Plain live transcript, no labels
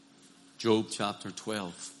Job chapter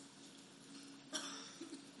 12.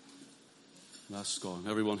 Let's go.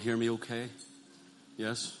 Everyone hear me okay?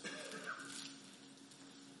 Yes?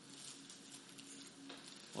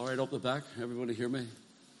 All right, up the back. Everybody hear me?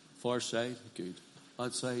 Far side? Good.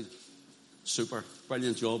 Outside? Super.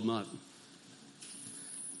 Brilliant job, Matt.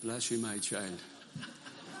 Bless you, my child.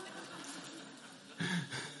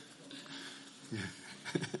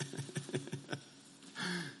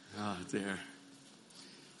 Oh, dear.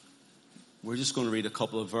 We're just going to read a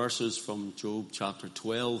couple of verses from Job chapter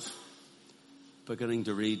 12, beginning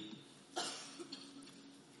to read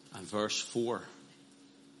at verse 4.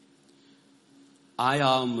 I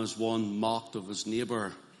am as one mocked of his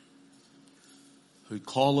neighbour, who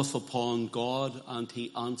calleth upon God, and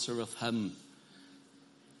he answereth him.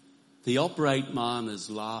 The upright man is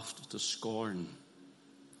laughed to scorn.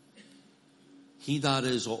 He that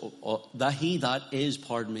is,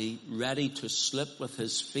 ready to slip with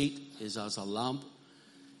his feet is as a lamp,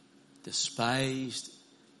 despised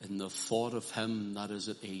in the thought of him that is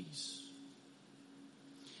at ease.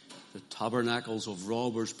 The tabernacles of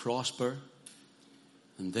robbers prosper,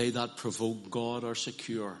 and they that provoke God are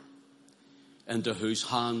secure, into whose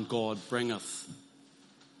hand God bringeth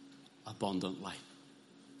abundant life.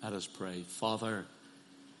 Let us pray. Father,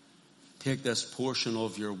 take this portion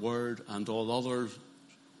of your word and all others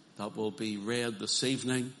that will be read this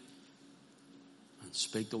evening and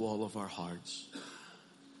speak to all of our hearts.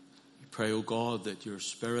 We pray, O God, that your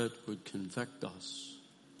Spirit would convict us,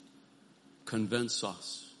 convince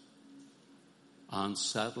us, and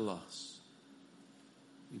settle us.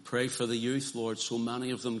 We pray for the youth, Lord. So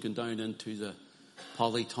many of them gone down into the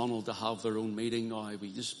polytunnel to have their own meeting now.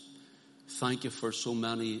 We just thank you for so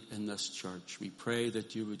many in this church. We pray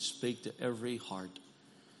that you would speak to every heart,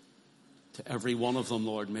 to every one of them,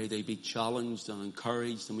 Lord. May they be challenged and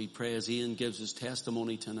encouraged. And we pray as Ian gives his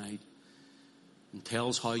testimony tonight and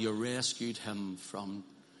tells how you rescued him from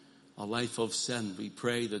a life of sin, we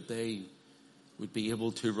pray that they would be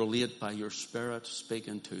able to relate by your Spirit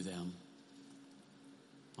speaking to them.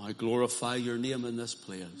 I glorify your name in this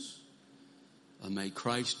place, and may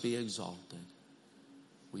Christ be exalted.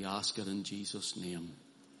 We ask it in Jesus' name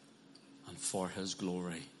and for his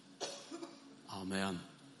glory. Amen.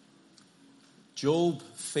 Job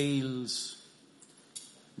feels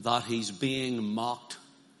that he's being mocked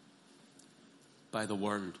by the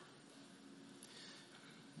world.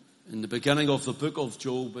 In the beginning of the book of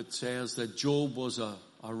Job, it says that Job was a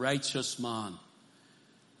righteous man.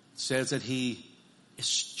 It says that he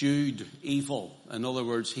eschewed evil. In other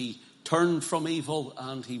words, he turned from evil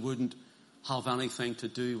and he wouldn't have anything to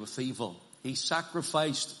do with evil. He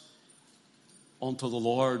sacrificed unto the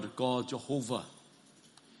Lord God Jehovah.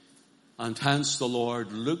 And hence the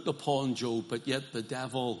Lord looked upon Job, but yet the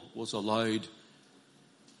devil was allowed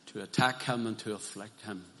to attack him and to afflict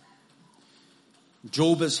him.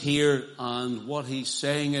 Job is here, and what he's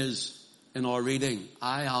saying is, in our reading,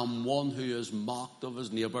 I am one who is mocked of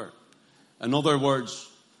his neighbour. In other words,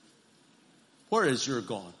 where is your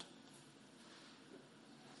God?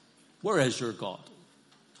 Where is your God?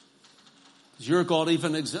 Does your God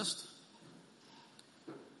even exist?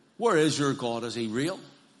 Where is your God? Is he real?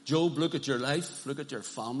 Job, look at your life. Look at your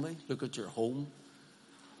family. Look at your home.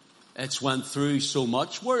 It's went through so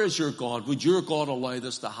much. Where is your God? Would your God allow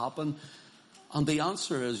this to happen? And the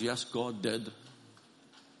answer is yes, God did.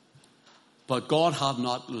 But God had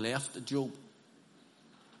not left Job.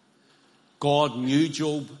 God knew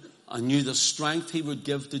Job and knew the strength he would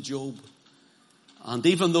give to Job. And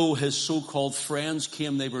even though his so-called friends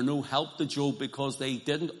came, they were no help to Job because they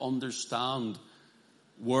didn't understand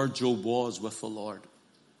where Job was with the Lord.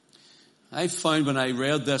 I found when I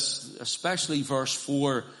read this, especially verse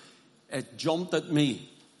 4, it jumped at me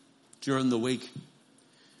during the week.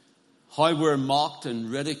 How we're mocked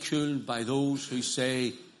and ridiculed by those who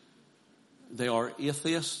say they are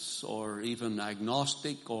atheists or even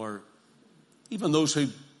agnostic, or even those who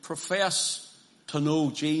profess to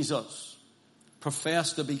know Jesus,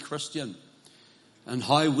 profess to be Christian, and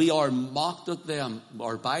how we are mocked at them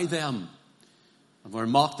or by them. And we're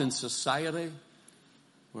mocked in society.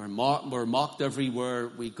 We're mocked everywhere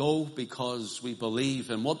we go because we believe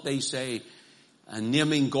in what they say and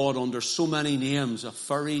naming God under so many names, a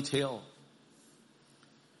fairy tale.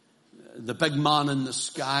 The big man in the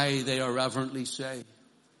sky, they irreverently say.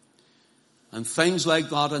 And things like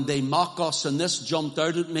that, and they mock us, and this jumped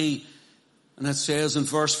out at me. And it says in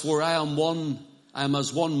verse 4, I am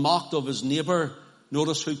as one mocked of his neighbour.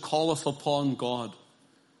 Notice, who calleth upon God.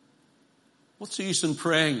 What's the use in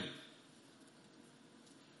praying?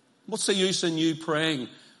 What's the use in you praying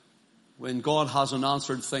when God hasn't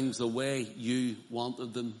answered things the way you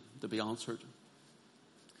wanted them to be answered.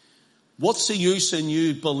 What's the use in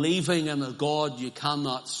you believing in a God you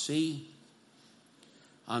cannot see?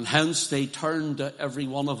 And hence they turn to every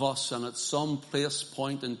one of us, and at some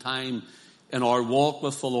point in time in our walk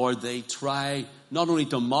with the Lord, they try not only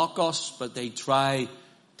to mock us, but they try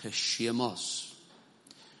to shame us.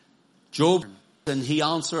 Job, and he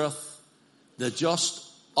answereth, the just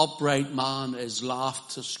upright man is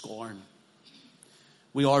laughed to scorn.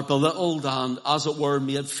 We are belittled and, as it were,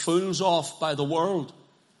 made fools of by the world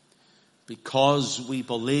because we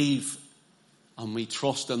believe and we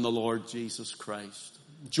trust in the Lord Jesus Christ.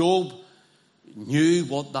 Job knew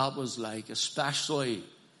what that was like, especially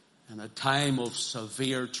in a time of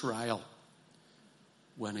severe trial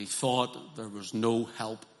when he thought there was no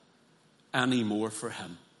help anymore for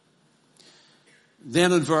him.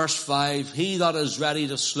 Then in verse 5, he that is ready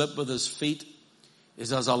to slip with his feet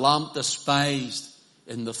is as a lamp despised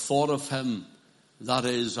in the thought of him that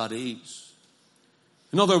is at ease.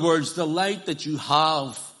 In other words, the light that you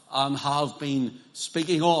have and have been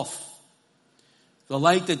speaking of, the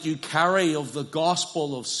light that you carry of the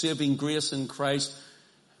gospel of saving grace in Christ,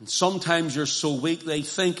 and sometimes you're so weak they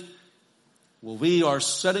think, well, we are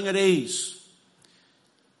sitting at ease.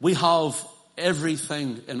 We have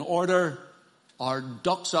everything in order. Our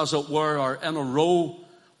ducks, as it were, are in a row.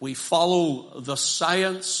 We follow the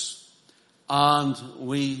science, and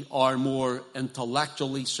we are more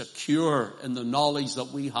intellectually secure in the knowledge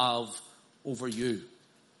that we have over you.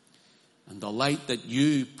 And the light that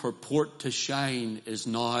you purport to shine is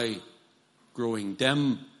now growing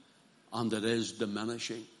dim, and it is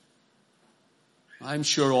diminishing. I'm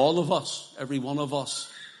sure all of us, every one of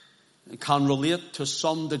us, can relate to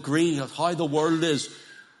some degree of how the world is.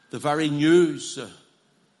 The very news,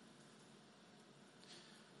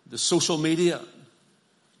 the social media,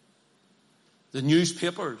 the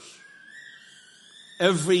newspapers,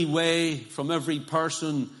 every way, from every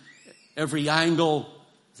person, every angle,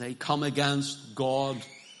 they come against God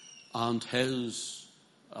and His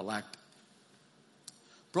elect.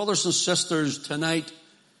 Brothers and sisters, tonight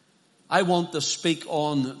I want to speak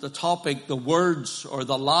on the topic, the words or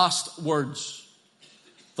the last words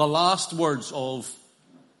of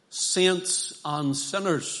saints and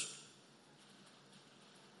sinners.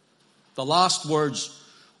 The last words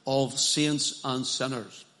of saints and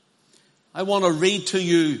sinners. I want to read to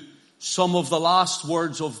you some of the last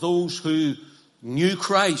words of those who knew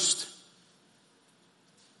Christ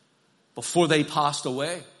before they passed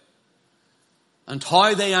away and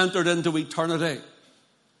how they entered into eternity.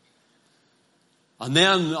 And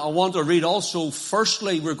then I want to read also,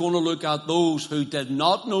 firstly, we're going to look at those who did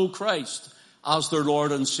not know Christ as their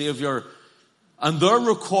Lord and Savior, and their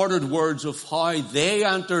recorded words of how they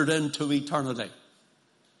entered into eternity.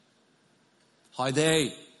 How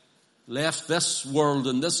they left this world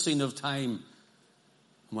and this scene of time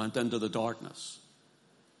and went into the darkness.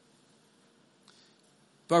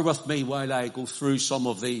 Bear with me while I go through some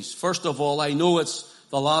of these. First of all, I know it's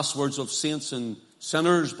the last words of saints and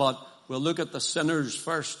sinners, but we'll look at the sinners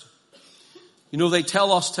first. You know, they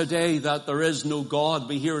tell us today that there is no God.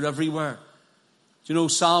 We hear it everywhere. You know,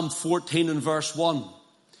 Psalm 14 and verse 1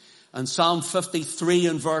 and Psalm 53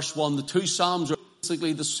 and verse 1, the two Psalms are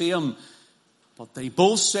basically the same, but they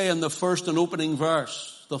both say in the first and opening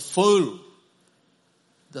verse, the fool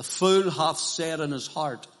hath said in his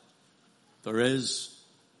heart, there is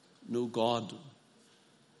no God.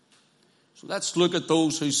 So let's look at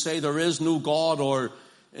those who say there is no God, or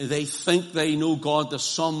they think they know God to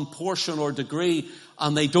some portion or degree,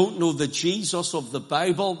 and they don't know the Jesus of the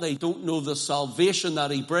Bible. They don't know the salvation that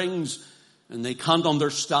He brings, and they can't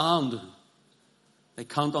understand. They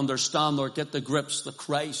can't understand or get the grips, the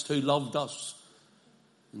Christ who loved us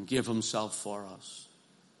and gave Himself for us.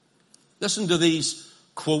 Listen to these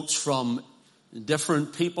quotes from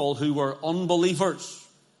different people who were unbelievers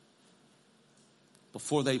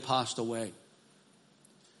before they passed away.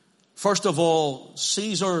 First of all,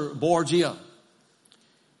 Caesar Borgia.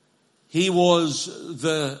 He was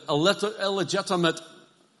the illegitimate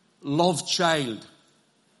love child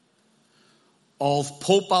of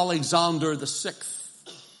Pope Alexander VI.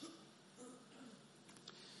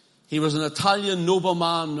 He was an Italian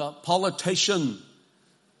nobleman, a politician,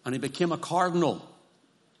 and he became a cardinal.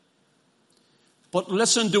 But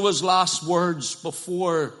listen to his last words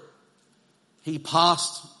before he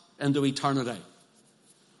passed into eternity.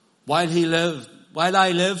 While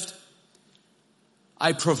I lived,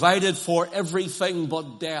 I provided for everything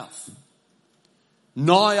but death.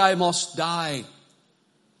 Now I must die,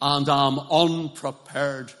 and am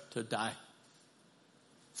unprepared to die.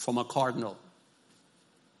 From a cardinal.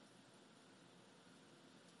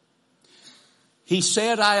 He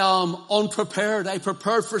said, I am unprepared. I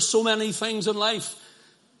prepared for so many things in life.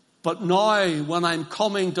 But now, when I'm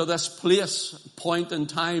coming to this point in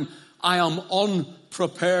time, I am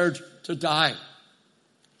unprepared to die.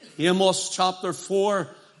 Amos chapter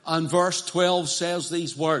 4 and verse 12 says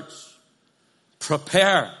these words,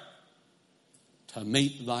 prepare to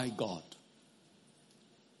meet thy God.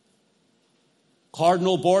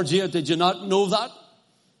 Cardinal Borgia, did you not know that?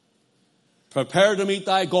 Prepare to meet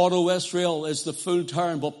thy God, O Israel, is the full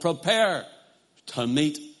term, but prepare to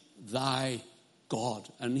meet thy God.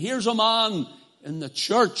 And here's a man in the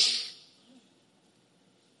church,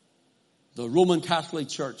 the Roman Catholic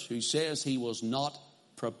Church, who says he was not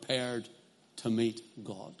prepared to meet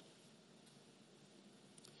God.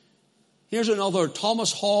 Here's another,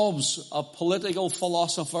 Thomas Hobbes, a political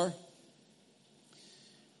philosopher.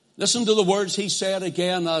 Listen to the words he said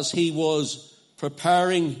again as he was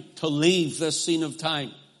preparing to leave this scene of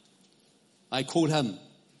time. I quote him,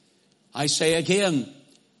 I say again,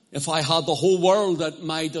 if I had the whole world at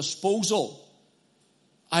my disposal,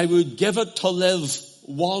 I would give it to live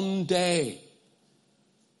one day.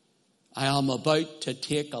 I am about to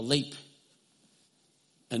take a leap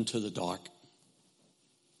into the dark.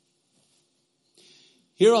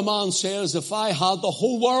 Here a man says, if I had the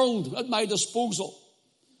whole world at my disposal,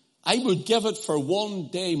 I would give it for one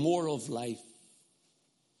day more of life.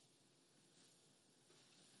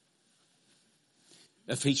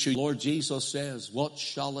 If he should, Lord Jesus says, what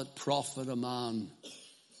shall it profit a man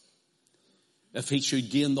if he should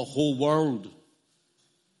gain the whole world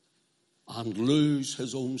and lose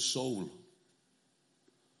his own soul?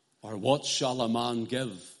 Or what shall a man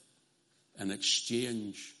give in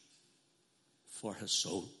exchange for his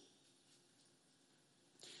soul?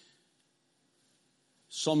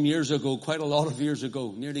 Some years ago, quite a lot of years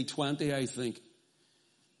ago, nearly 20 I think,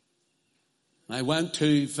 I went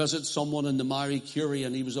to visit someone in the Marie Curie,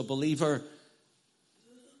 and he was a believer,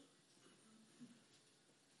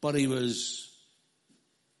 but he was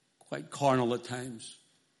quite carnal at times.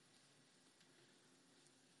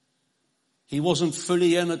 He wasn't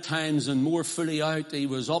fully in at times and more fully out. He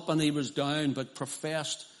was up and he was down, but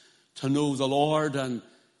professed to know the Lord. And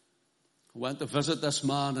I went to visit this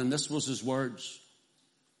man, and this was his words.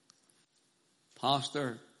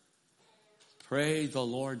 Pastor, pray the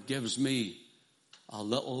Lord gives me a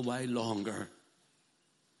little while longer.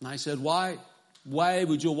 And I said, why? Why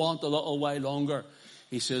would you want a little while longer?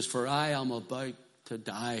 He says, for I am about to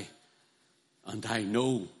die, and I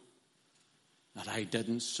know that I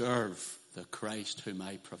didn't serve the Christ whom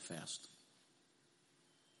I professed.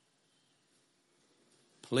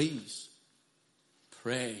 Please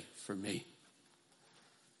pray for me.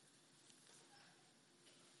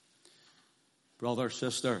 Brother,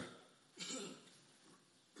 sister,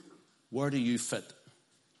 where do you fit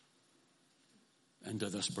into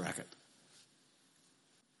this bracket?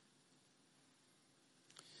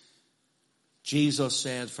 Jesus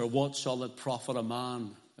said, for what shall it profit a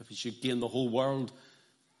man if he should gain the whole world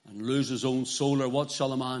and lose his own soul? Or what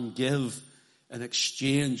shall a man give in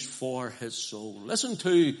exchange for his soul? Listen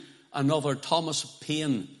to another, Thomas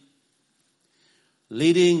Paine,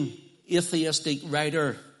 leading atheistic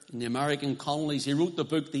writer in the American colonies. He wrote the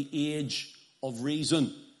book, The Age of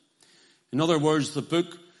Reason. In other words,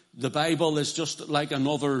 the Bible is just like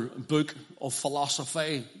another book of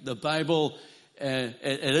philosophy. The Bible, it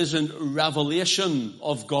isn't revelation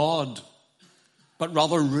of God, but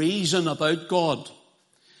rather reason about God.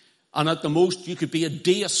 And at the most, you could be a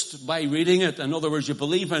deist by reading it. In other words, you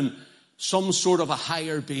believe in some sort of a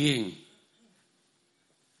higher being.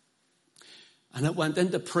 And it went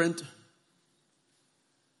into print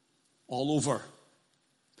all over.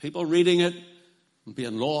 People reading it and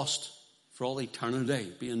being lost for all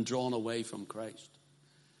eternity, being drawn away from Christ.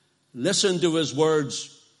 Listen to his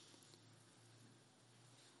words.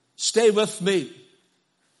 Stay with me.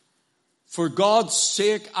 For God's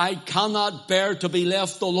sake, I cannot bear to be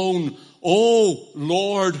left alone. Oh,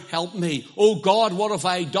 Lord, help me. Oh, God, what have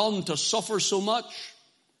I done to suffer so much?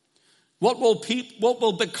 What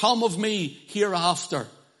will become of me hereafter?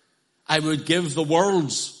 I would give the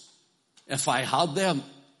worlds, if I had them,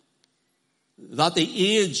 that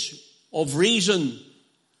the Age of Reason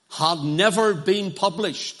had never been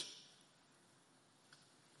published.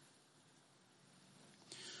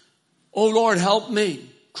 Oh, Lord, help me.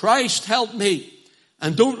 Christ, help me.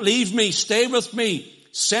 And don't leave me. Stay with me.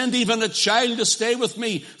 Send even a child to stay with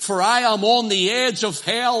me, for I am on the edge of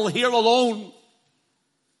hell here alone.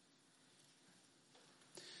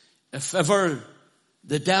 If ever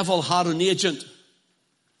the devil had an agent,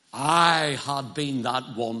 I had been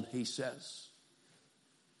that one, he says.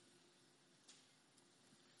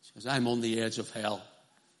 Says, I'm on the edge of hell.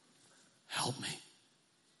 Help me.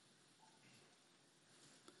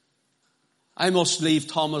 I must leave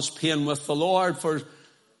Thomas Paine with the Lord, for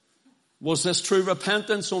was this true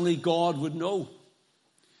repentance? Only God would know.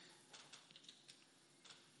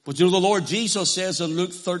 But you know, the Lord Jesus says in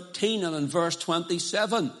Luke 13 and in verse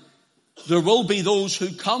 27, there will be those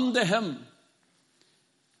who come to him,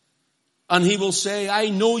 and he will say, I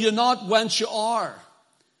know you not whence you are.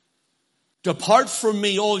 Depart from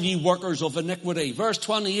me, all ye workers of iniquity. Verse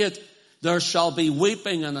 28, there shall be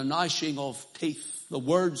weeping and a gnashing of teeth. The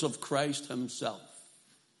words of Christ himself.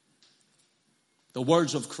 The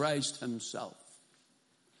words of Christ himself.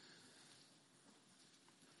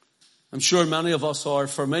 I'm sure many of us are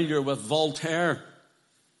familiar with Voltaire,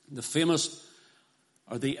 the famous,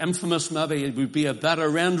 or the infamous, maybe it would be a better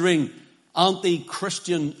rendering,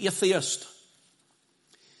 anti-Christian atheist.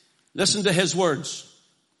 Listen to his words.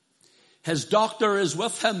 His doctor is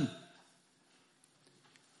with him, and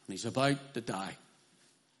he's about to die.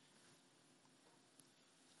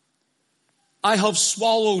 I have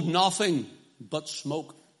swallowed nothing but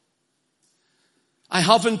smoke. I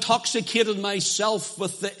have intoxicated myself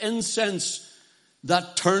with the incense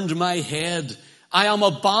that turned my head. I am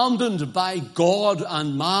abandoned by God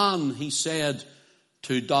and man, he said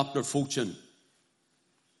to Dr. Fortune.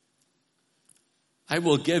 I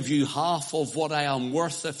will give you half of what I am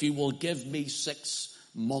worth if you will give me 6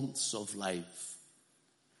 months of life.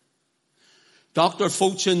 Dr.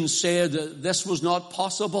 Fortune said this was not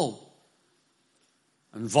possible.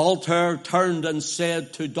 And Voltaire turned and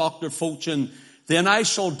said to Dr. Fortune, then I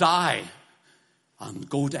shall die and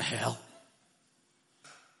go to hell.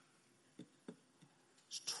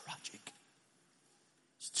 It's tragic.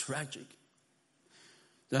 It's tragic.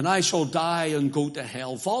 Then I shall die and go to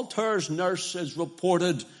hell. Voltaire's nurse is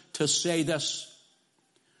reported to say this.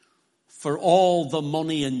 For all the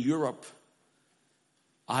money in Europe,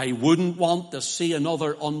 I wouldn't want to see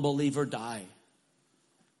another unbeliever die.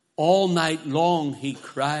 All night long he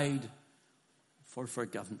cried for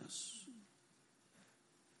forgiveness.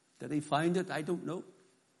 Did he find it? I don't know.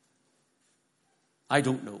 I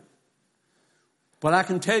don't know. But I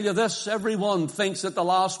can tell you this, everyone thinks at the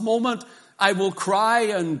last moment, I will cry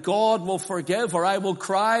and God will forgive, or I will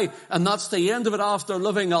cry and that's the end of it after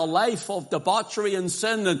living a life of debauchery and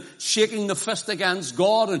sin and shaking the fist against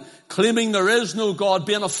God and claiming there is no God,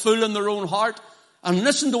 being a fool in their own heart. And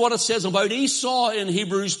listen to what it says about Esau in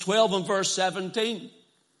Hebrews 12 and verse 17.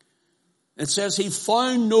 It says, he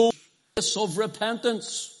found no trace of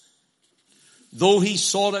repentance, though he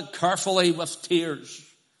sought it carefully with tears.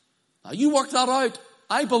 Now you work that out.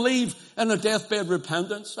 I believe in a deathbed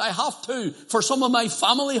repentance. I have to, for some of my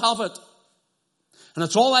family have it. And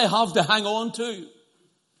it's all I have to hang on to.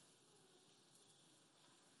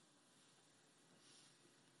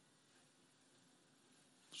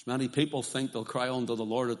 Many people think they'll cry unto the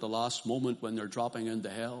Lord at the last moment when they're dropping into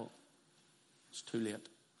hell. It's too late.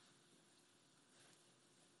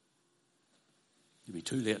 It'll be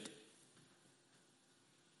too late.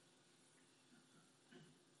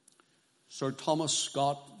 Sir Thomas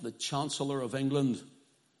Scott, the Chancellor of England,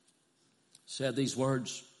 said these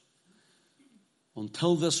words,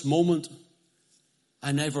 until this moment,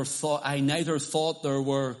 I neither thought there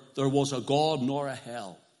was a God nor a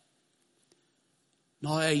hell.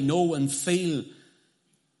 Now I know and feel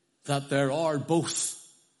that there are both,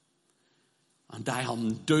 and I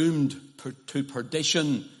am doomed to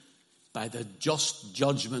perdition by the just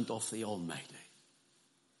judgment of the Almighty.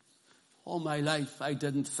 All my life I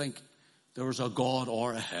didn't think there was a God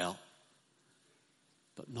or a hell.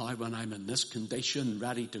 But now when I'm in this condition,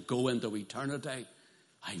 ready to go into eternity,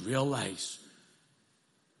 I realize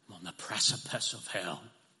I'm on the precipice of hell.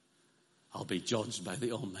 I'll be judged by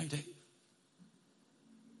the Almighty.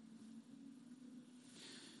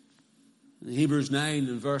 In Hebrews 9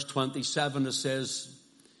 and verse 27 it says,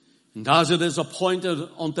 and as it is appointed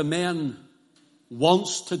unto men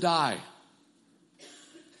once to die,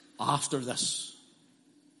 after this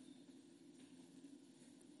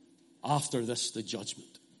the judgment.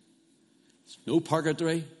 There's no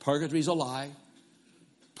purgatory. Purgatory is a lie.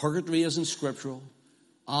 Purgatory isn't scriptural.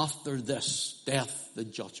 After this, death, the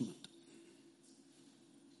judgment.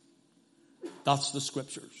 That's the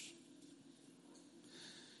scriptures.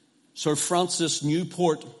 Sir Francis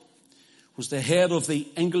Newport was the head of the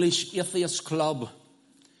English Atheist Club.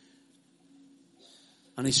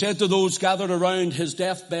 And he said to those gathered around his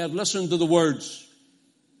deathbed, listen to the words.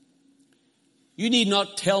 You need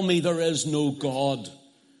not tell me there is no God,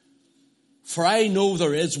 for I know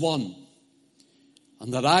there is one,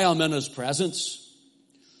 and that I am in his presence.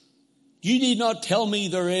 You need not tell me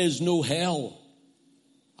there is no hell.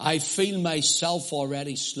 I feel myself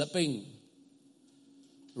already slipping.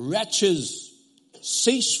 Wretches,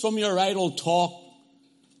 cease from your idle talk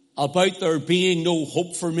about there being no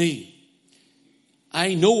hope for me.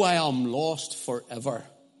 I know I am lost forever.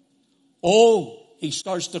 Oh, he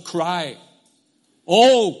starts to cry.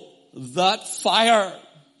 Oh, that fire.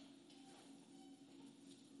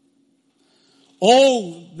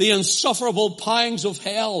 Oh, the insufferable pangs of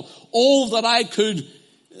hell. Oh, that I could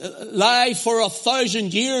lie for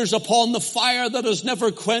 1,000 years upon the fire that is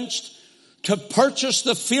never quenched to purchase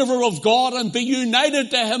the favor of God and be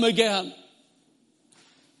united to him again.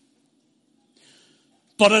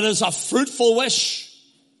 But it is a fruitful wish.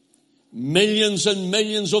 Millions and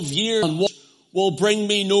millions of years will bring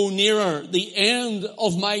me no nearer the end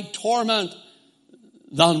of my torment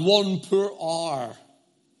than one poor hour.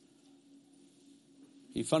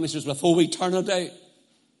 He finishes with, oh, eternity.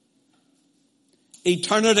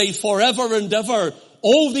 Eternity forever and ever.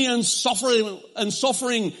 All the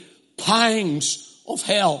suffering pangs of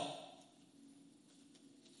hell.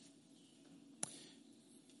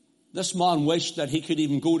 This man wished that he could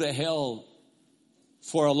even go to hell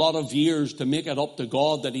for a lot of years to make it up to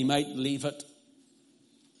God that he might leave it.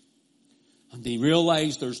 And he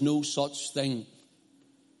realized there's no such thing.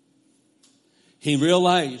 He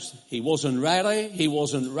realized he wasn't ready, he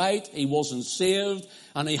wasn't right, he wasn't saved,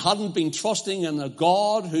 and he hadn't been trusting in a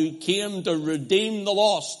God who came to redeem the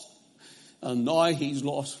lost. And now he's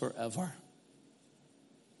lost forever.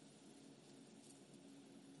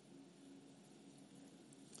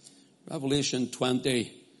 Revelation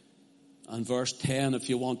 20 and verse 10, if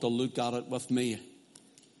you want to look at it with me.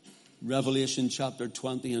 Revelation chapter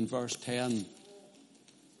 20 and verse 10.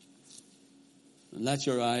 And let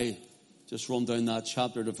your eye just run down that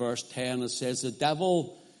chapter to verse 10. It says, the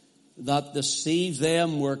devil that deceived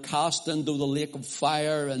them were cast into the lake of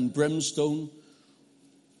fire and brimstone,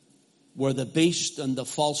 where the beast and the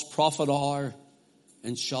false prophet are,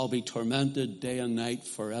 and shall be tormented day and night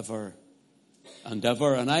forever and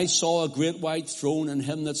ever. And I saw a great white throne, and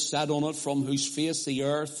him that sat on it, from whose face the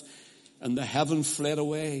earth and the heaven fled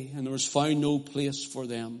away, and there was found no place for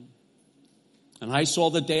them. And I saw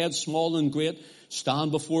the dead, small and great,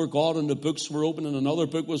 stand before God, and the books were open, and another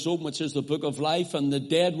book was open, which is the book of life. And the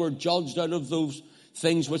dead were judged out of those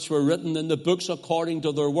things which were written in the books according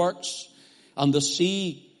to their works. And the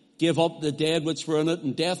sea gave up the dead which were in it,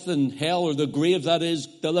 and death and hell, or the grave that is,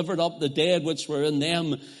 delivered up the dead which were in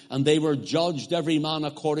them, and they were judged every man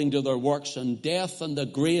according to their works. And death and the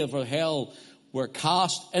grave, or hell, were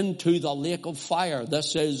cast into the lake of fire.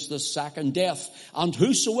 This is the second death. And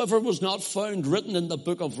whosoever was not found written in the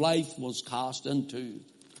book of life was cast into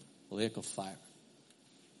the lake of fire.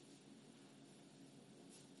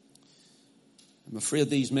 I'm afraid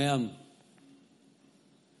these men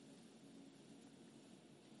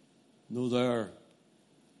know their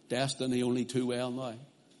destiny only too well now.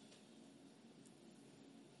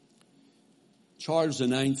 Charles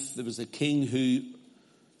IX, there was a king who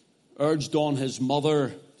urged on his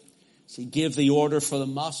mother, as he gave the order for the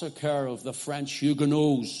massacre of the French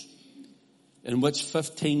Huguenots, in which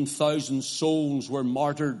 15,000 souls were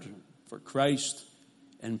martyred for Christ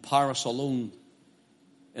in Paris alone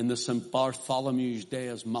in the St. Bartholomew's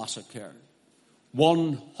Days massacre.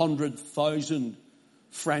 100,000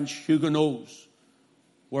 French Huguenots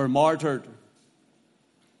were martyred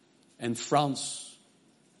in France.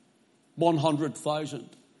 100,000.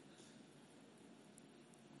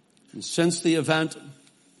 And since the event,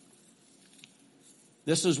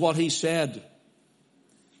 this is what he said.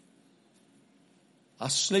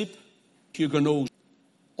 Asleep, Huguenots,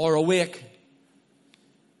 or awake,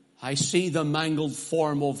 I see the mangled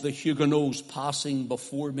form of the Huguenots passing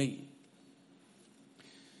before me.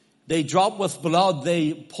 They drop with blood,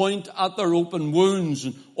 they point at their open wounds,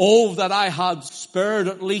 and oh, that I had spared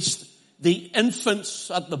at least the infants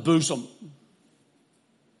at the bosom.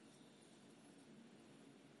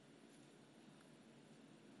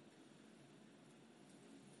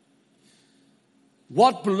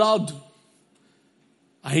 What blood?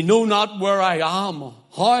 I know not where I am.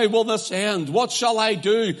 How will this end? What shall I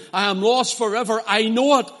do? I am lost forever. I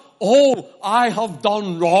know it. Oh, I have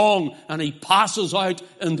done wrong. And he passes out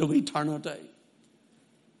into eternity.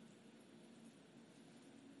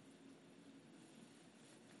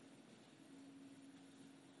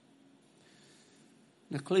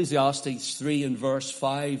 In Ecclesiastes 3 and verse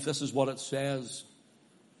 5, this is what it says.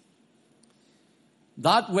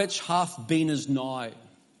 That which hath been is now,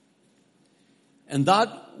 and that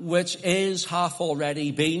which is hath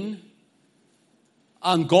already been,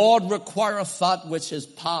 and God requireth that which is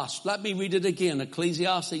past. Let me read it again,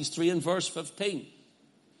 Ecclesiastes 3 and verse 15.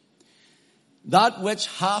 That which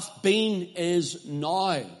hath been is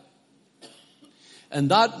now,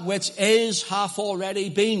 and that which is hath already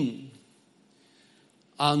been.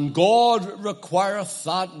 And God requireth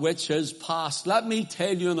that which is past. Let me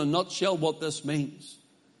tell you in a nutshell what this means.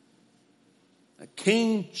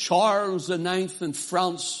 King Charles IX in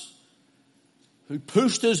France, who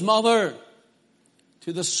pushed his mother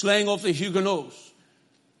to the slaying of the Huguenots,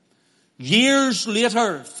 years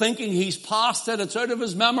later, thinking he's past it, it's out of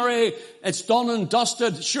his memory, it's done and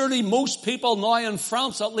dusted. Surely most people now in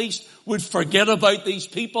France at least would forget about these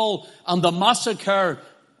people and the massacre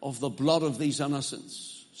of the blood of these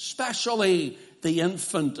innocents, especially the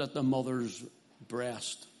infant at the mother's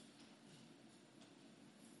breast.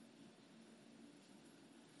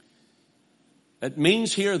 It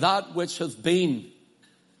means here that which hath been.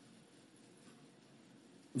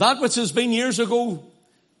 That which has been years ago,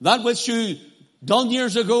 that which you done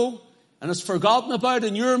years ago and is forgotten about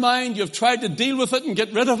in your mind, you've tried to deal with it and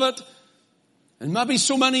get rid of it. And maybe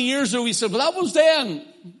so many years ago we said, well, that was then.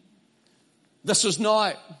 This is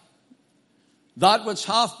now. That which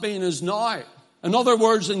hath been is now. In other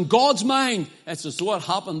words, in God's mind, it's as though it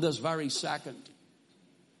happened this very second.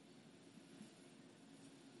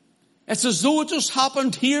 It's as though it just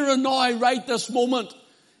happened here and now, right this moment.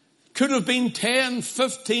 Could have been 10,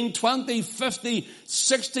 15, 20, 50,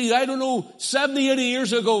 60, I don't know, 70, 80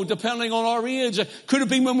 years ago, depending on our age. It could have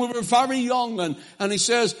been when we were very young. And he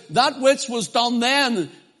says, that which was done then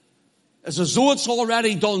is as though it's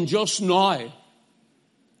already done just now.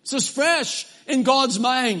 It's as fresh in God's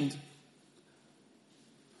mind.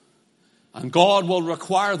 And God will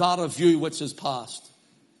require that of you which is past.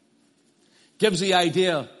 Gives the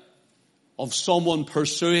idea of someone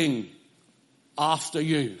pursuing after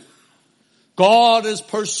you. God is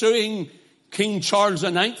pursuing King Charles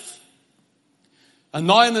IX. And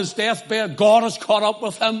now in his deathbed, God has caught up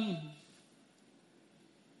with him.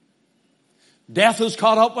 Death has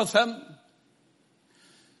caught up with him.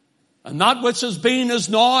 And that which has been is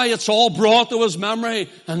now. It's all brought to his memory.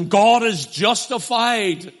 And God is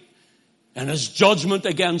justified in his judgment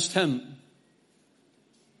against him.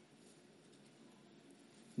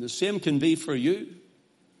 And the same can be for you.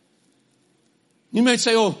 You might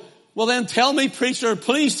say, oh, well then tell me, preacher,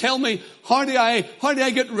 please tell me, how do I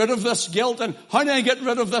get rid of this guilt, and how do I get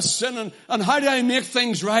rid of this sin, and how do I make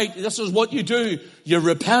things right? This is what you do. You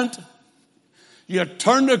repent. You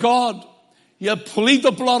turn to God. You plead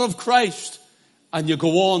the blood of Christ, and you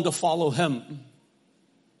go on to follow him.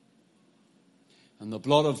 And the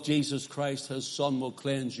blood of Jesus Christ, his Son, will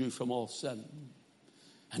cleanse you from all sin.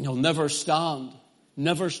 And you'll never stand in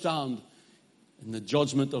the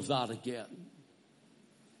judgment of that again.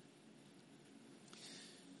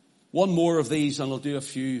 One more of these, and I'll do a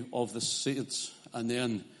few of the saints, and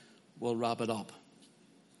then we'll wrap it up.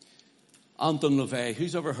 Anton LaVey.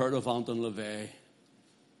 Who's ever heard of Anton LaVey?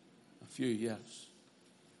 A few, yes.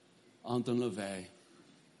 Anton LaVey.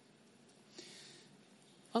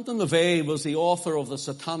 Anton LaVey was the author of the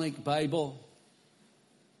Satanic Bible.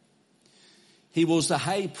 He was the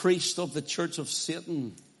high priest of the Church of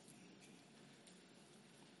Satan.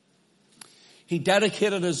 He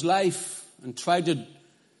dedicated his life and tried to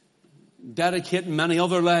dedicate many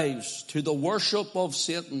other lives to the worship of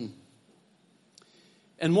Satan.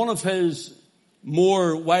 In one of his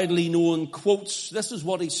more widely known quotes, this is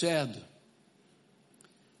what he said: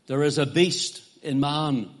 there is a beast in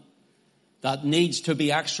man that needs to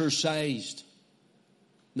be exorcised,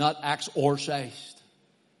 not exorcised.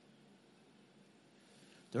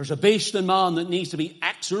 There's a beast in man that needs to be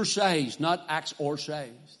exorcised, not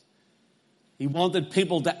exorcised. He wanted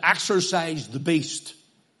people to exorcise the beast.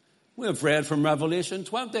 We have read from Revelation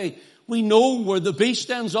 20. We know where the beast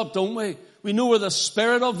ends up, don't we? We know where the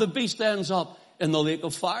spirit of the beast ends up, in the lake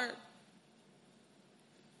of fire.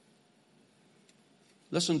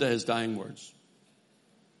 Listen to his dying words.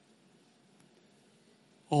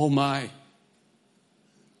 Oh my.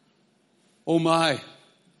 Oh my.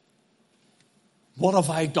 What have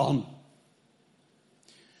I done?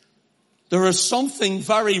 There is something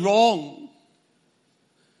very wrong.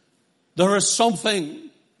 There is something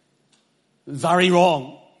very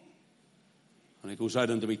wrong. And he goes out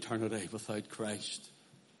into eternity without Christ.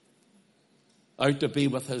 Out to be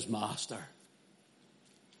with his master.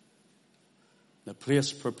 The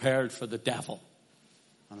place prepared for the devil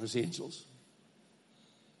and his angels.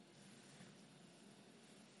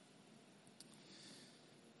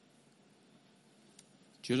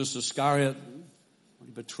 Judas Iscariot, when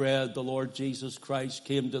he betrayed the Lord Jesus Christ,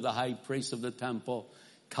 came to the high priest of the temple,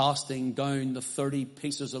 casting down the 30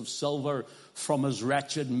 pieces of silver from his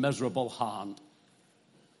wretched, miserable hand.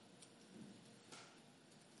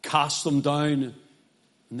 cast them down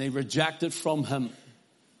and they reject it from him.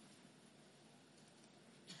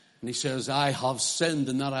 And he says, I have sinned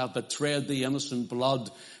in that I have betrayed the innocent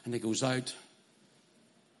blood. And he goes out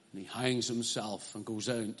and he hangs himself and goes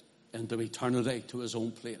out into eternity to his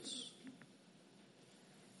own place.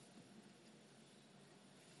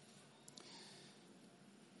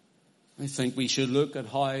 I think we should look at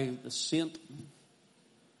how the saint,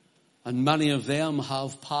 and many of them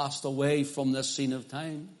have passed away from this scene of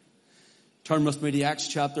time. Turn with me to Acts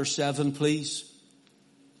chapter 7, please.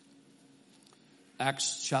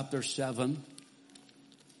 Acts chapter 7.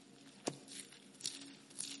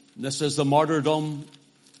 This is the martyrdom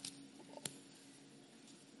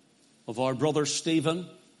of our brother Stephen.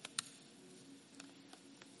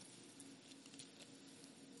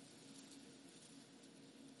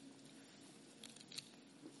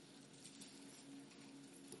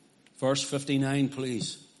 Verse 59,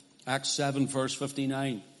 please. Acts 7, verse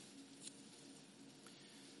 59.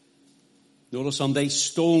 Notice, and they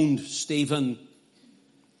stoned Stephen,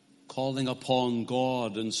 calling upon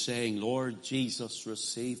God and saying, Lord Jesus,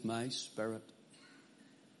 receive my spirit.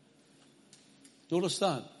 Notice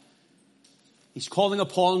that. He's calling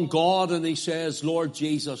upon God and he says, Lord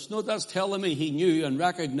Jesus. No, that's telling me he knew and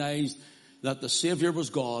recognized that the Savior was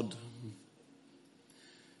God.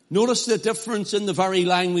 Notice the difference in the very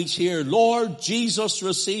language here. Lord Jesus,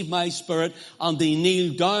 receive my spirit. And they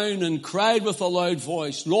kneeled down and cried with a loud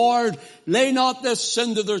voice, Lord, lay not this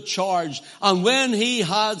sin to their charge. And when he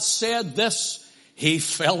had said this, he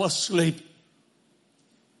fell asleep.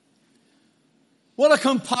 What a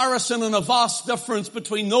comparison and a vast difference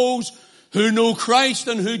between those who know Christ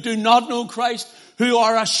and who do not know Christ, who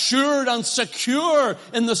are assured and secure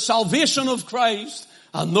in the salvation of Christ,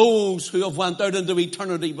 and those who have went out into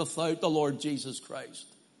eternity without the Lord Jesus Christ.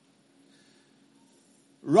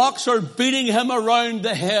 Rocks are beating him around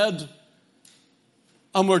the head,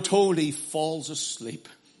 and we're told he falls asleep.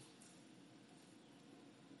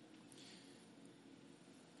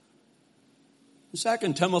 In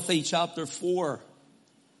 2 Timothy chapter 4,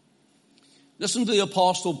 listen to the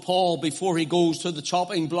Apostle Paul before he goes to the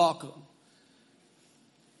chopping block.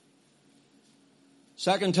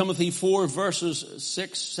 2 Timothy 4 verses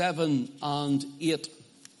 6, 7 and 8.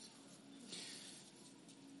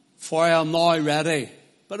 For I am now ready.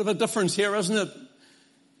 Bit of a difference here, isn't it?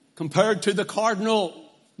 Compared to the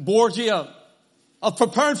Cardinal Borgia. I've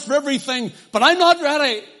prepared for everything, but I'm not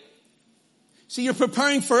ready. See, you're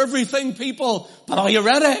preparing for everything, people, but are you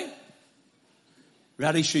ready?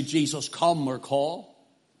 Ready should Jesus come or call.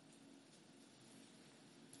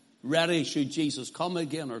 Ready should Jesus come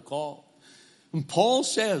again or call. And Paul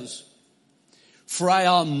says, for I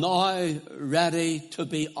am now ready to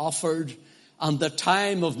be offered, and the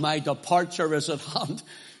time of my departure is at hand.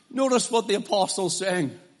 Notice what the apostle's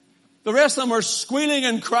saying. The rest of them are squealing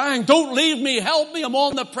and crying, don't leave me, help me, I'm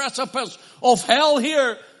on the precipice of hell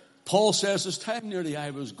here. Paul says, it's time nearly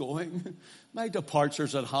I was going. My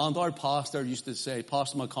departure's at hand. Our pastor used to say,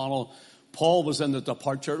 Pastor McConnell, Paul was in the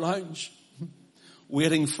departure lounge,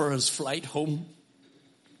 waiting for his flight home.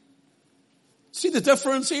 See the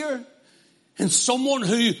difference here? In someone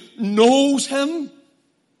who knows him,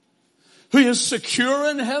 who is secure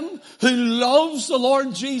in him, who loves the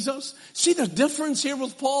Lord Jesus. See the difference here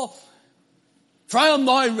with Paul? For I am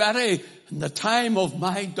now ready, and the time of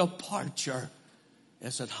my departure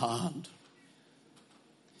is at hand.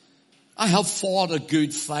 I have fought a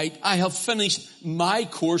good fight. I have finished my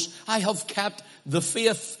course. I have kept the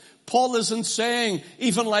faith. Paul isn't saying,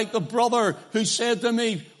 even like the brother who said to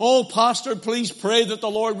me, oh, pastor, please pray that the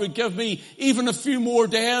Lord would give me even a few more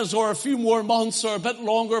days or a few more months or a bit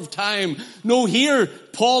longer of time. No, here,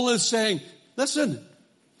 Paul is saying, listen,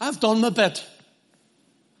 I've done my bit.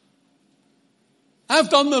 I've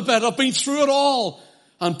done my bit. I've been through it all.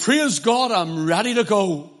 And praise God, I'm ready to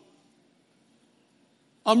go.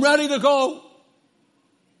 I'm ready to go.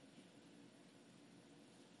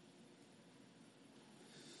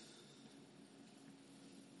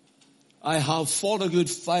 I have fought a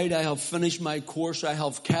good fight. I have finished my course. I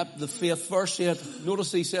have kept the faith. Verse 8.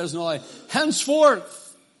 Notice he says now,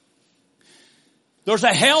 henceforth, there's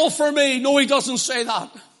a hell for me. No, he doesn't say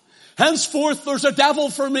that. Henceforth, there's a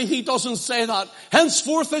devil for me. He doesn't say that.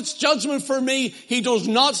 Henceforth, it's judgment for me. He does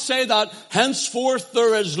not say that. Henceforth,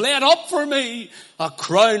 there is laid up for me a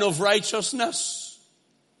crown of righteousness,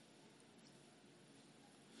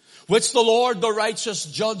 which the Lord, the righteous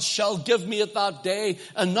judge, shall give me at that day,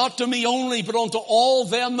 and not to me only, but unto all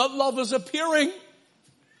them that love his appearing.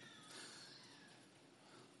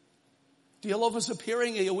 Do you love his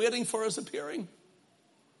appearing? Are you waiting for his appearing?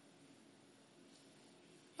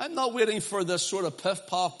 I'm not waiting for this sort of piff,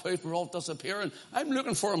 puff, poof, we're all disappearing. I'm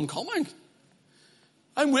looking for him coming.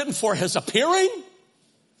 I'm waiting for his appearing.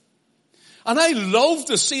 And I love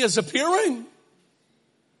to see his appearing.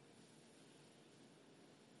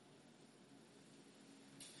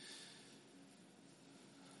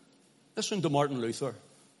 Listen to Martin Luther.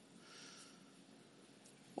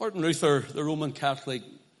 Martin Luther, the Roman Catholic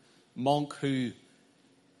monk who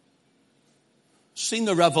seen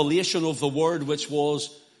the revelation of the word which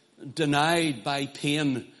was denied by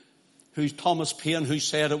Paine, Thomas Paine, who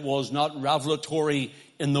said it was not revelatory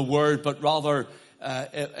in the word, but rather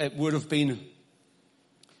it would have been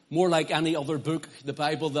more like any other book, the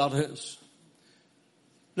Bible that is.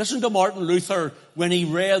 Listen to Martin Luther when he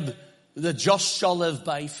read, "The just shall live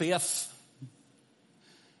by faith."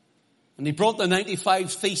 And he brought the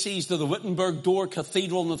 95 Theses to the Wittenberg Door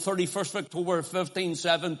Cathedral on the 31st of October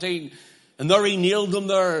 1517. And there he nailed them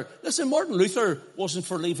there. Listen, Martin Luther wasn't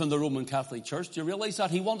for leaving the Roman Catholic Church. Do you realize that?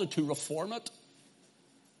 He wanted to reform it.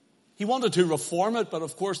 He wanted to reform it, but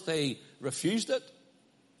of course they refused it.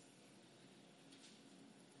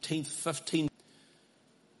 15.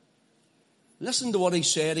 Listen to what he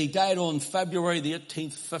said. He died on February the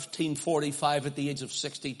 18th, 1545 at the age of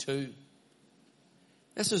 62.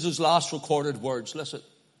 This is his last recorded words. Listen.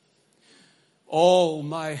 "Oh,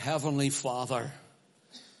 my heavenly Father,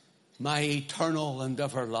 my eternal and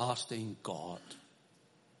everlasting God."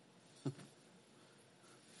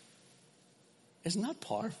 Isn't that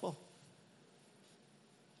powerful?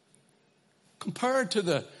 Compared to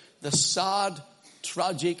the sad,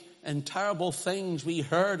 tragic, and terrible things we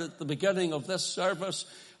heard at the beginning of this service,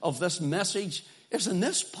 of this message, isn't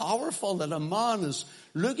this powerful that a man is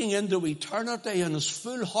looking into eternity and his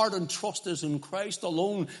full heart and trust is in Christ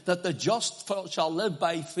alone, that the just shall live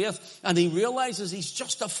by faith, and he realizes he's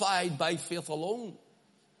justified by faith alone.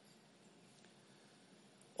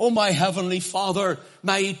 "Oh, my heavenly Father,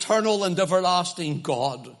 my eternal and everlasting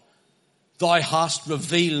God, thou hast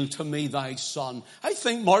revealed to me thy Son." I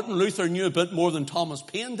think Martin Luther knew a bit more than Thomas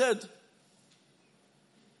Paine did.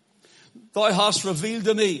 "Thou hast revealed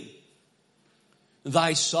to me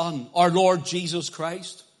thy Son, our Lord Jesus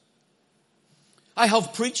Christ. I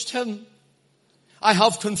have preached him. I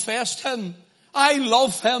have confessed him. I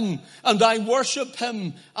love him and I worship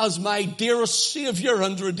him as my dearest Savior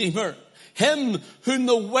and Redeemer. Him whom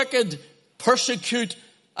the wicked persecute,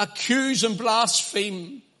 accuse and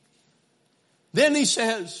blaspheme." Then he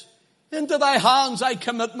says, "Into thy hands I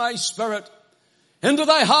commit my spirit. Into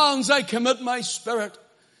thy hands I commit my spirit.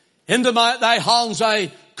 Into thy hands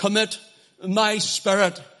I commit my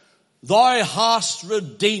spirit. Thou hast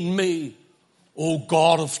redeemed me, O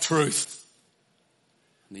God of truth."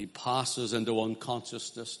 And he passes into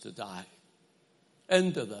unconsciousness to die,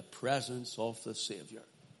 into the presence of the Savior.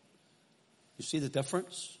 You see the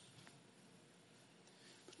difference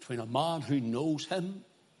between a man who knows him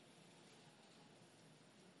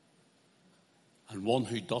and one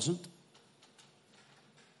who doesn't?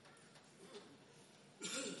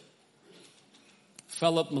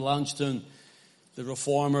 Philip Melanchthon, the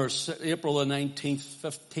reformer, April the 19th,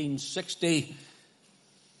 1560,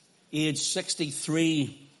 age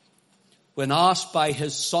 63, when asked by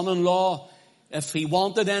his son-in-law if he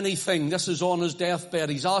wanted anything. This is on his deathbed.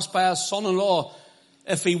 He's asked by his son-in-law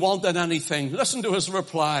if he wanted anything. Listen to his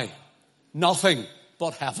reply. "Nothing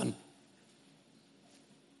but heaven."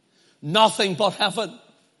 Nothing but heaven.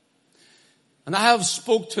 And I have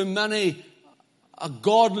spoke to many a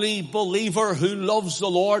godly believer who loves the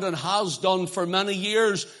Lord and has done for many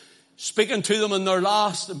years, speaking to them in their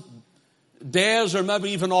last days or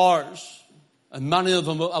maybe even hours. And many of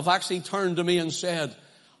them have actually turned to me and said,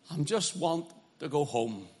 "I just want to go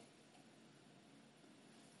home.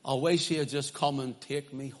 I wish you'd just come and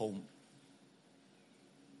take me home."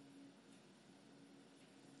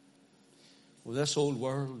 Well, this old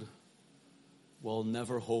world will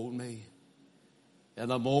never hold me. In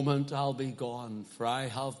a moment I'll be gone, for I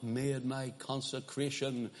have made my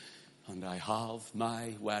consecration and I have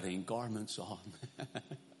my wedding garments on.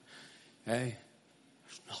 Hey,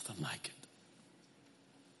 there's nothing like it.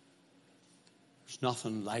 There's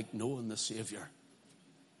nothing like knowing the Savior.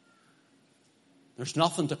 There's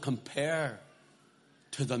nothing to compare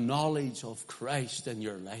to the knowledge of Christ in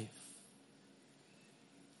your life.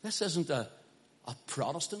 This isn't a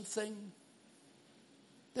Protestant thing.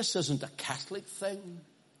 This isn't a Catholic thing.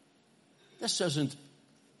 This isn't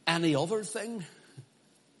any other thing.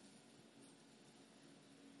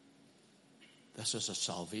 This is a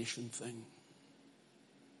salvation thing.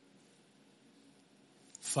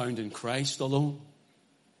 Found in Christ alone.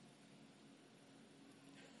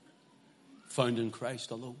 Found in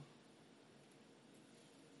Christ alone.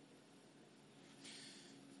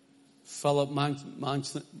 Philip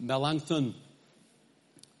Melanchthon,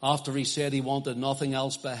 after he said he wanted nothing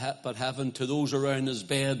else but heaven, to those around his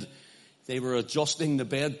bed, they were adjusting the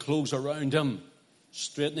bedclothes around him,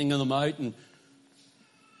 straightening them out and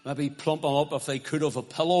maybe plumping up if they could of a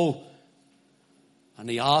pillow. And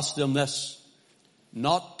he asked them this,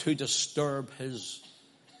 not to disturb his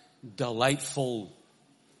delightful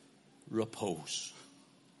repose.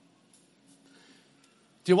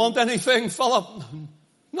 Do you want anything, Philip?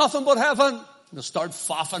 Nothing but heaven. And they start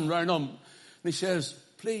faffing round him. And he says,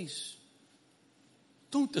 please,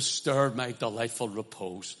 don't disturb my delightful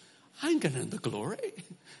repose. I'm getting into glory.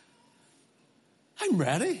 I'm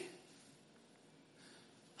ready.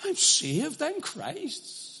 I'm saved. I'm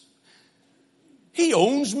Christ's. He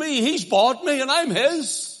owns me. He's bought me and I'm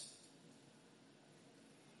his.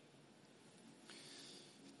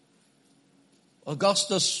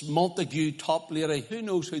 Augustus Montague Toplady. Who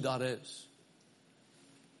knows who that is?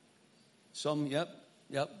 Some, yep,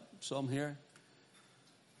 some here.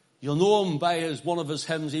 You'll know him by one of his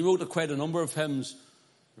hymns. He wrote quite a number of hymns.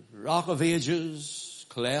 Rock of Ages,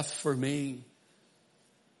 cleft for me.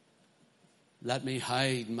 Let me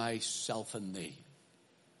hide myself in thee.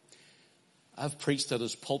 I've preached at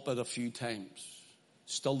his pulpit a few times.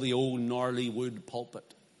 Still the old gnarly wood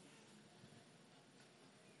pulpit.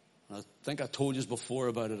 I think I told you before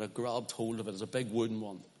about it. I grabbed hold of it. It's a big wooden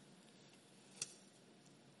one.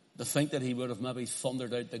 To think that he would have maybe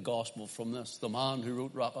thundered out the gospel from this, the man who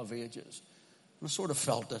wrote Rock of Ages. And I sort of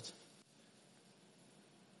felt it.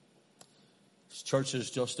 His church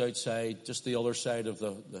is just outside, just the other side of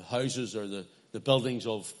the houses or the buildings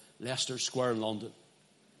of Leicester Square in London.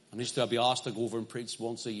 And I used to be asked to go over and preach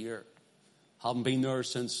once a year. Haven't been there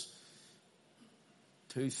since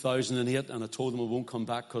 2008, and I told them I won't come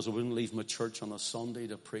back because I wouldn't leave my church on a Sunday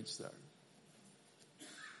to preach there.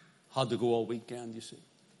 Had to go all weekend, you see.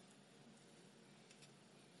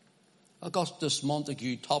 Augustus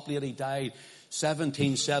Montague Toplady died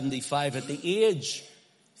 1775 at the age,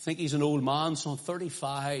 I think he's an old man, so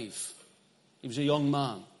 35. He was a young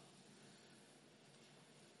man.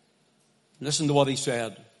 Listen to what he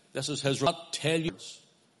said. This is his. I'll tell you.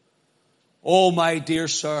 Oh, my dear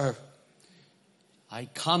sir, I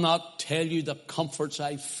cannot tell you the comforts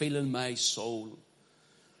I feel in my soul.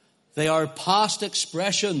 They are past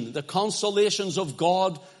expression, the consolations of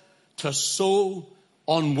God to so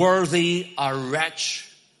unworthy a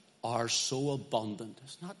wretch are so abundant.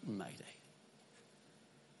 It's not mighty.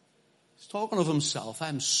 He's talking of himself.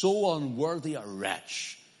 I'm so unworthy a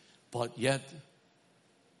wretch, but yet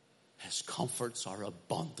his comforts are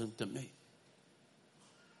abundant to me.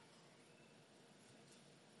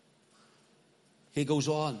 He goes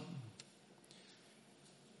on.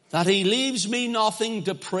 That he leaves me nothing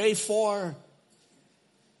to pray for,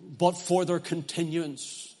 but for their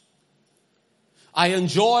continuance. I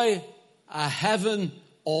enjoy a heaven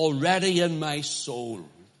already in my soul.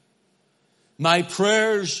 My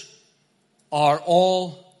prayers are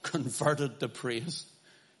all converted to praise.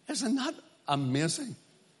 Isn't that amazing?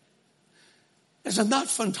 Isn't that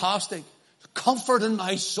fantastic? Comfort in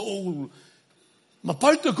my soul. I'm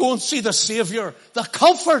about to go and see the Savior. The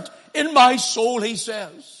comfort in my soul, he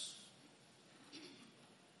says.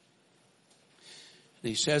 And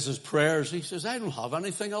he says his prayers, he says, I don't have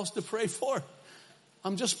anything else to pray for.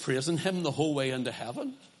 I'm just praising him the whole way into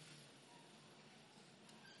heaven.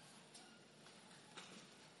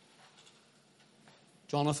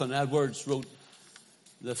 Jonathan Edwards wrote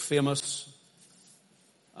the famous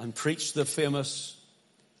and preached the famous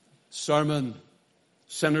sermon,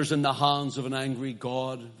 Sinners in the Hands of an Angry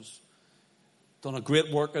God. He's done a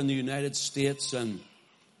great work in the United States, and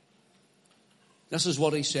this is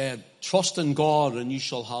what he said: trust in God and you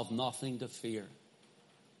shall have nothing to fear.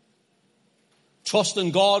 Trust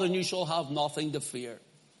in God and you shall have nothing to fear.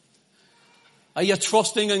 Are you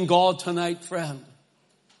trusting in God tonight, friend?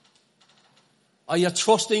 Are you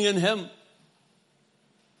trusting in him?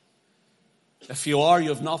 If you are, you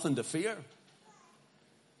have nothing to fear.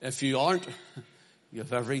 If you aren't, you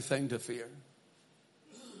have everything to fear.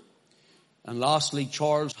 And lastly,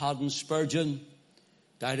 Charles Haddon Spurgeon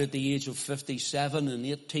died at the age of 57 in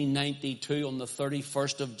 1892 on the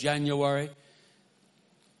 31st of January.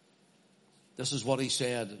 This is what he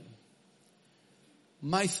said.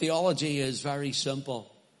 My theology is very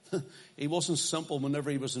simple. He wasn't simple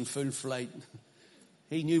whenever he was in full flight.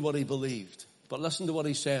 He knew what he believed. But listen to what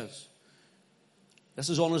he says. This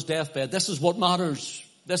is on his deathbed. This is what matters.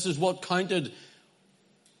 This is what counted. It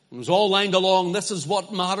was all lined along. This is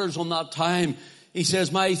what matters on that time. He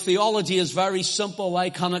says, my theology is very simple. I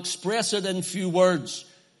can express it in few words,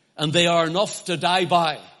 and they are enough to die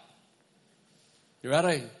by. You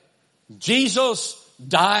ready? Jesus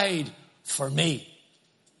died for me.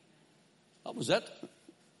 That was it.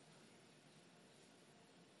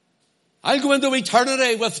 I'll go into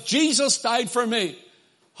eternity with Jesus died for me.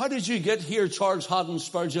 How did you get here, Charles Haddon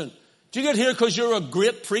Spurgeon? Did you get here because you're a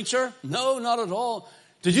great preacher? No, not at all.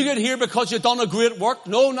 Did you get here because you've done a great work?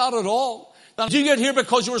 No, not at all. Did you get here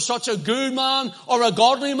because you were such a good man or a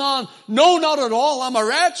godly man? No, not at all. I'm a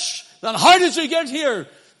wretch. Then how did you get here?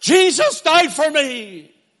 Jesus died for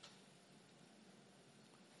me.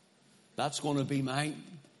 That's going to be mine.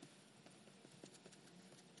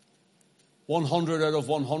 100 out of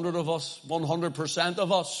 100 of us, 100%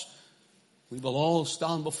 of us, we will all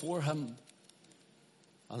stand before him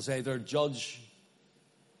as either judge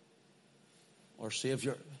or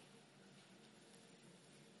Savior.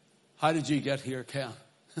 How did you get here, Ken?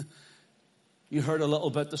 You heard a little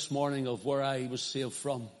bit this morning of where I was saved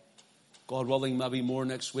from. God willing, maybe more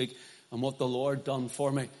next week, and what the Lord done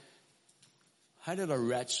for me. How did a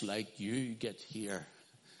wretch like you get here?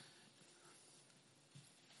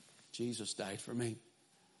 Jesus died for me.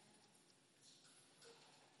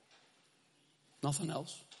 Nothing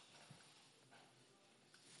else.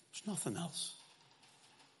 There's nothing else.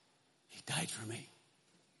 He died for me.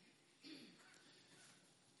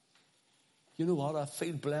 You know what? I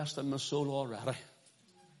feel blessed in my soul already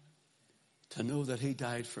to know that he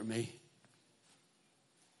died for me.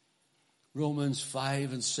 Romans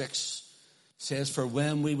 5 and 6 says, for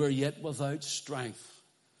when we were yet without strength,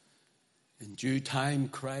 in due time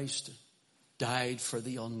Christ died for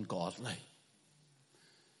the ungodly.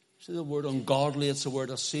 See the word ungodly, it's the word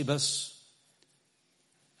asebus.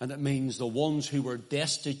 And it means the ones who were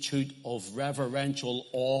destitute of reverential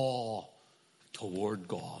awe toward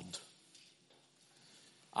God.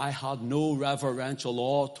 I had no reverential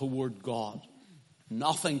awe toward God.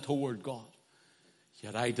 Nothing toward God.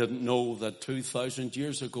 Yet I didn't know that 2,000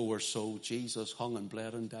 years ago or so, Jesus hung and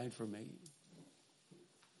bled and died for me.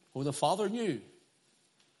 Oh, the Father knew.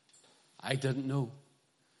 I didn't know.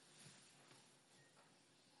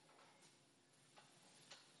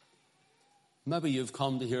 Maybe you've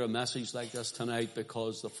come to hear a message like this tonight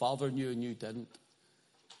because the Father knew and you didn't.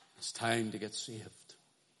 It's time to get saved.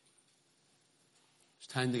 It's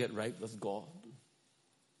time to get right with God.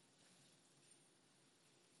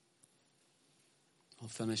 I'll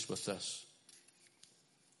finish with this.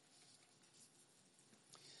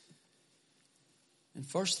 In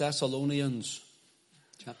 1 Thessalonians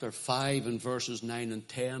chapter 5 and verses 9 and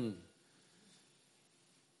 10,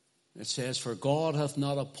 it says, for God hath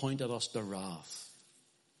not appointed us to wrath.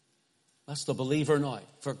 That's the believer now.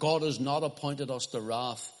 For God has not appointed us to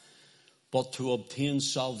wrath, but to obtain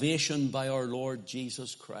salvation by our Lord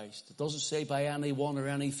Jesus Christ. It doesn't say by anyone or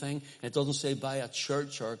anything. It doesn't say by a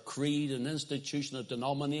church or a creed, an institution, a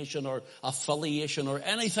denomination or affiliation or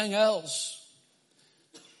anything else.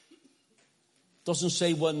 It doesn't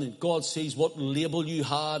say when God sees what label you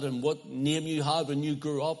had and what name you had when you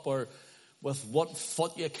grew up, or with what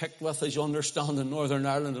foot you kicked with, as you understand in Northern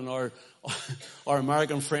Ireland, and our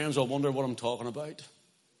American friends will wonder what I'm talking about.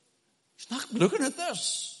 He's not looking at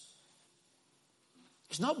this.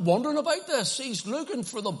 He's not wondering about this. He's looking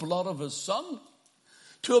for the blood of his Son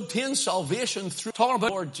to obtain salvation through talking about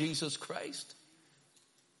Lord Jesus Christ.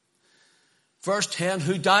 Verse 10,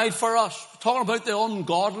 who died for us. Talking about the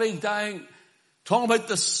ungodly dying. Talking about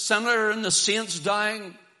the sinner and the saints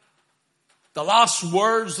dying. The last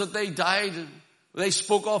words that they died, they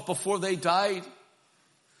spoke of before they died.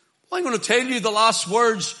 Well, I'm going to tell you the last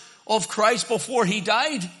words of Christ before he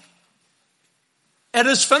died. It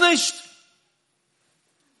is finished.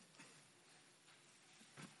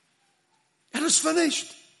 It is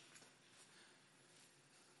finished.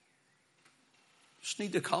 Just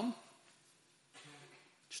need to come.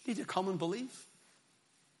 Just need to come and believe.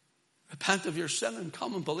 Repent of your sin and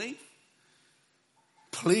come and believe.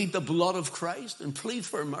 Plead the blood of Christ and plead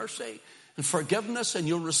for mercy and forgiveness, and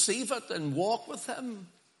you'll receive it and walk with him.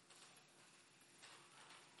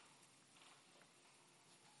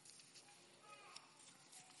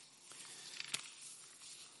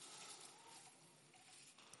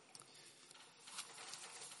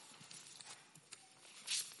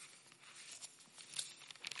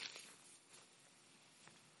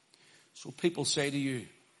 So people say to you,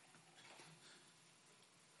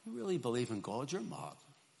 you really believe in God? You're mad.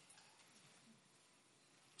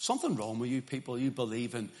 Something wrong with you people. You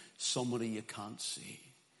believe in somebody you can't see.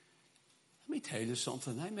 Let me tell you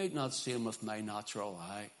something. I might not see him with my natural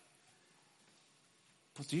eye.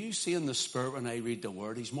 But do you see in the Spirit when I read the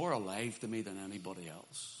Word? He's more alive to me than anybody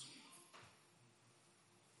else.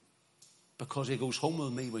 Because he goes home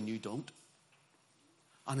with me when you don't.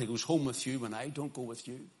 And he goes home with you when I don't go with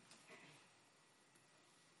you.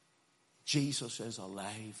 Jesus is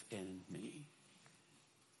alive in me.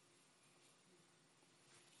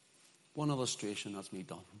 One illustration, that's me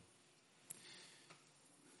done.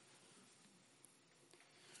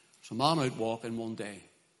 There's a man out walking one day.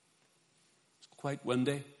 It's quite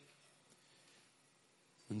windy.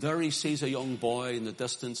 And there he sees a young boy in the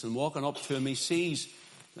distance, and walking up to him, he sees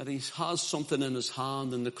that he has something in his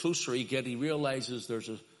hand, and the closer he gets, he realizes there's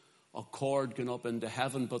a cord going up into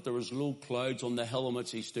heaven, but there was low clouds on the hill on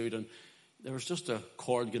which he stood, and there was just a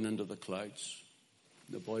cord going into the clouds.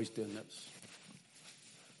 The boy's doing this.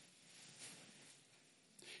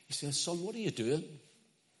 He says, "Son, what are you doing?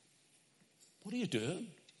 What are you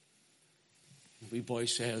doing?" The wee boy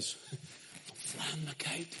says, "I'm flying the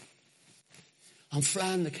kite. I'm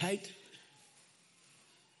flying the kite."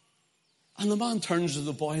 And the man turns to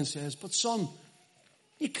the boy and says, "But son,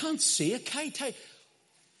 you can't see a kite.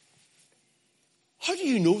 How do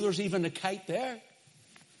you know there's even a kite there?"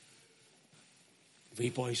 The wee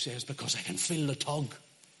boy says, "Because I can feel the tug.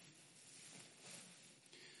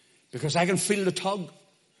 Because I can feel the tug."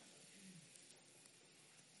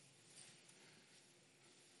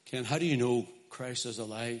 Ken, how do you know Christ is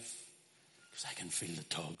alive? Because I can feel the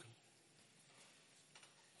tug.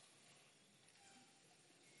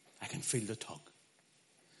 I can feel the tug.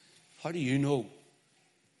 How do you know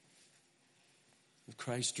if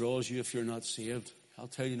Christ draws you if you're not saved? I'll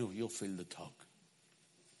tell you, no, you'll feel the tug.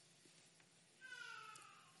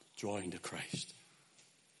 Drawing to Christ.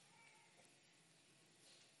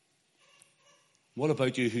 What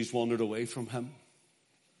about you who's wandered away from him?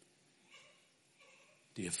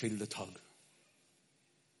 Do you feel the tug?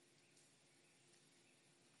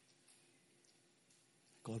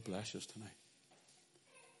 God bless us tonight.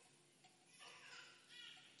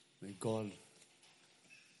 May God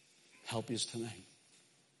help us tonight.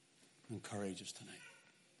 Encourage us tonight.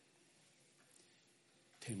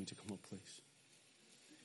 Tell me to come up, please.